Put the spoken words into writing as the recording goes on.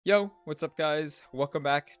Yo, what's up guys? Welcome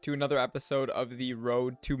back to another episode of the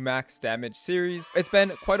Road to Max Damage series. It's been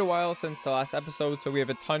quite a while since the last episode, so we have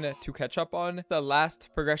a ton to catch up on. The last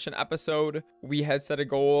progression episode, we had set a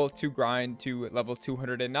goal to grind to level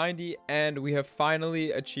 290, and we have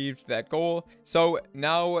finally achieved that goal. So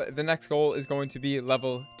now the next goal is going to be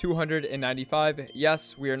level 295.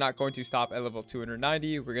 Yes, we are not going to stop at level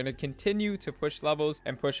 290. We're going to continue to push levels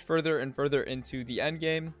and push further and further into the end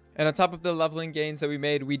game. And on top of the leveling gains that we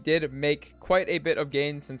made, we did make quite a bit of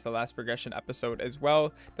gains since the last progression episode as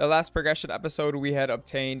well. The last progression episode, we had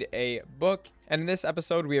obtained a book. And in this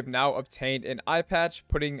episode, we have now obtained an eye patch,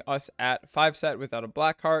 putting us at 5 set without a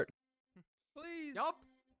black heart. Please. Yup.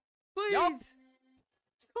 Please. Yup.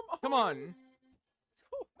 Come on.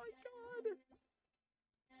 Oh my god.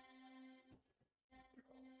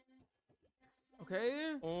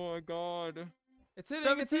 Okay. Oh my god. It's hitting,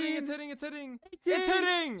 17. it's hitting, it's hitting, it's hitting. 18. It's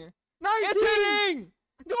hitting. 19. It's hitting.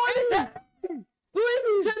 No, It's it's hitting. Please.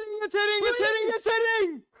 It's hitting, it's hitting, it's hitting, it's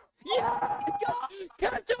hitting. Yeah.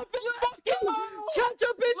 Catch up in Let's fucking go. catch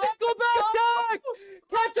up in Let's Nickelback go. tag.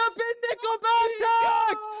 Catch up in Nickelback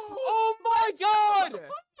tag. Oh my god.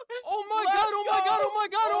 Oh my god. Oh my god. Oh my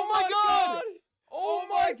god. Oh my god. Oh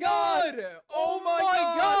my god. Oh my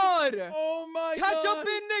god. Oh my god. Catch up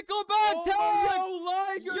in Nickelback tag. Yo,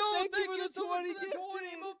 Liger, Yo, thank you for the so much 20 for the 20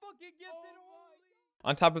 gifted. motherfucking gifted.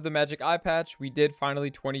 On top of the magic eye patch, we did finally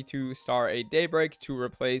 22 star a daybreak to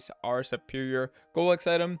replace our superior Golux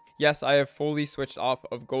item. Yes, I have fully switched off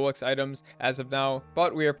of Golux items as of now,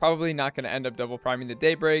 but we are probably not going to end up double priming the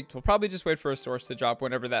daybreak. We'll probably just wait for a source to drop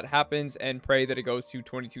whenever that happens and pray that it goes to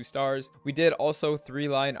 22 stars. We did also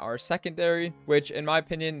 3-line our secondary, which in my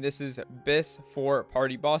opinion, this is BIS for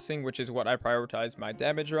party bossing, which is what I prioritize my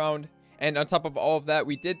damage around. And on top of all of that,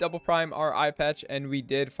 we did double prime our eye patch, and we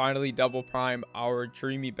did finally double prime our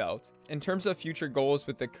dreamy belt. In terms of future goals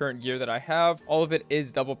with the current gear that I have, all of it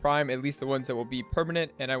is double prime, at least the ones that will be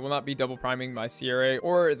permanent, and I will not be double priming my CRA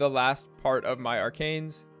or the last part of my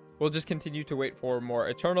arcanes. We'll just continue to wait for more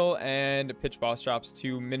Eternal and Pitch Boss drops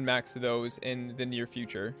to min-max those in the near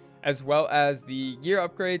future. As well as the gear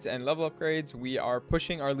upgrades and level upgrades, we are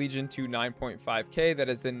pushing our Legion to 9.5k. That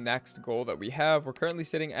is the next goal that we have. We're currently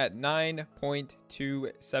sitting at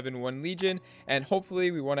 9.271 Legion, and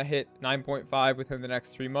hopefully we want to hit 9.5 within the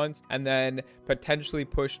next 3 months, and then potentially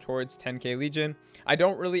push towards 10k Legion. I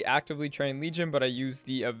don't really actively train Legion, but I use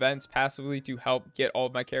the events passively to help get all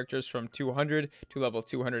of my characters from 200 to level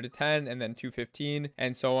 210, and then 215,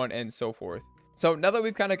 and so on and so forth. So now that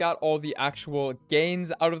we've kind of got all the actual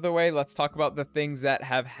gains out of the way, let's talk about the things that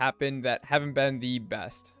have happened that haven't been the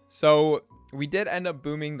best. So we did end up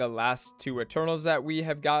booming the last 2 Eternals that we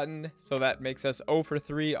have gotten, so that makes us 0 for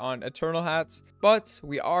 3 on Eternal hats. But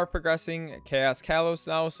we are progressing Chaos Kalos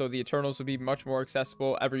now, so the Eternals will be much more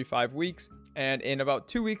accessible every 5 weeks. And in about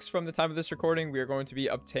 2 weeks from the time of this recording, we are going to be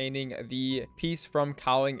obtaining the piece from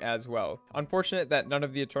Calling as well. Unfortunate that none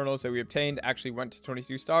of the Eternals that we obtained actually went to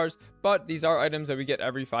 22 stars, but these are items that we get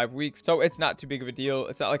every 5 weeks, so it's not too big of a deal.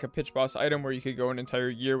 It's not like a Pitch Boss item where you could go an entire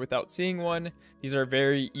year without seeing one. These are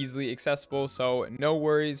very easily accessible, so no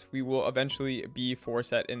worries, we will eventually be 4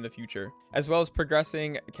 set in the future. As well as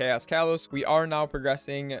progressing Chaos Kalos, we are now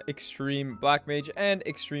progressing Extreme Black Mage and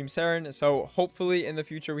Extreme Saren, so hopefully in the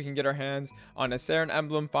future we can get our hands on a Saren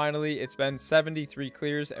emblem finally. It's been 73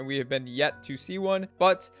 clears and we have been yet to see one,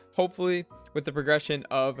 but hopefully with the progression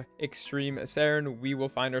of Extreme Saren, we will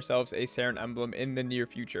find ourselves a Saren emblem in the near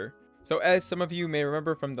future. So as some of you may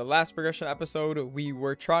remember from the last progression episode, we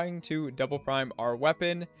were trying to double prime our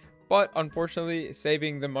weapon, but unfortunately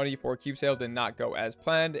saving the money for cube sale did not go as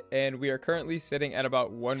planned, and we are currently sitting at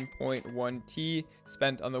about 1.1 T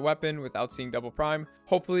spent on the weapon without seeing double prime.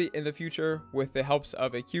 Hopefully in the future, with the helps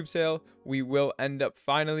of a cube sale, we will end up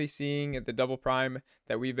finally seeing the double prime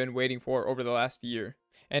that we've been waiting for over the last year.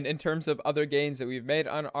 And in terms of other gains that we've made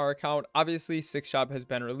on our account, obviously 6 shop has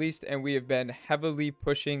been released and we have been heavily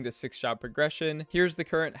pushing the 6 shop progression. Here's the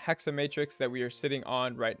current Hexa matrix that we are sitting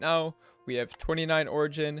on right now. We have 29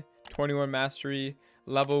 Origin, 21 Mastery,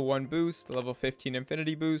 level 1 boost, level 15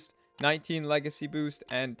 Infinity boost, 19 Legacy boost,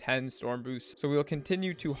 and 10 Storm boost. So we'll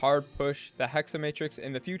continue to hard push the Hexa matrix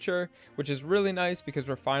in the future, which is really nice because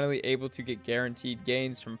we're finally able to get guaranteed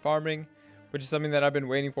gains from farming, which is something that I've been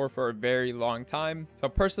waiting for a very long time. So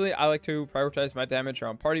personally, I like to prioritize my damage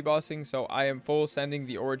around party bossing, so I am full sending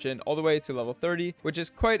the Origin all the way to level 30, which is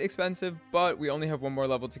quite expensive, but we only have 1 more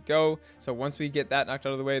level to go. So once we get that knocked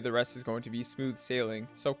out of the way, the rest is going to be smooth sailing.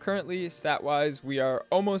 So currently, stat-wise, we are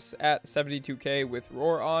almost at 72k with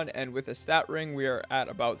Roar on, and with a stat ring, we are at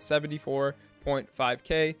about 74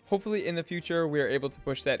 80.5k. Hopefully in the future we are able to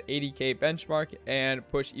push that 80k benchmark and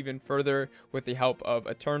push even further with the help of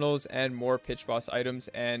Eternals and more pitch boss items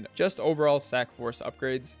and just overall sack force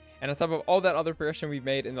upgrades. And on top of all that other progression we've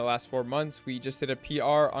made in the last 4 months, we just did a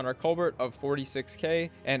PR on our culvert of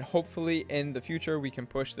 46k, and hopefully in the future we can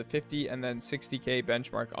push the 50 and then 60k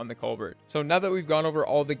benchmark on the culvert. So now that we've gone over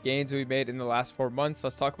all the gains we've made in the last 4 months,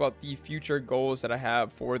 let's talk about the future goals that I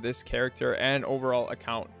have for this character and overall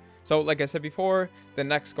account. So like I said before, the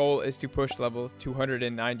next goal is to push level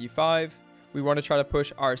 295. We want to try to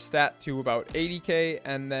push our stat to about 80k,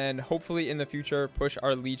 and then hopefully in the future push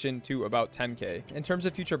our legion to about 10k. In terms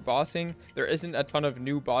of future bossing, there isn't a ton of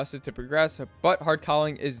new bosses to progress, but hard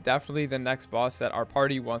calling is definitely the next boss that our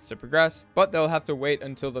party wants to progress, but they'll have to wait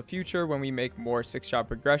until the future when we make more 6-shot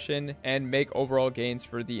progression and make overall gains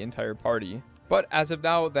for the entire party. But as of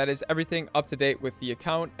now, that is everything up to date with the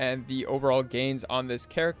account and the overall gains on this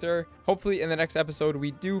character. Hopefully in the next episode,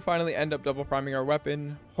 we do finally end up double priming our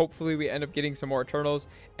weapon. Hopefully we end up getting some more Eternals,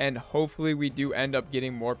 and hopefully we do end up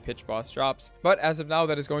getting more pitch boss drops. But as of now,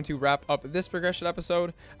 that is going to wrap up this progression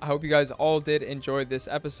episode. I hope you guys all did enjoy this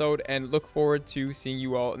episode and look forward to seeing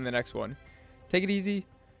you all in the next one. Take it easy.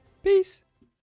 Peace.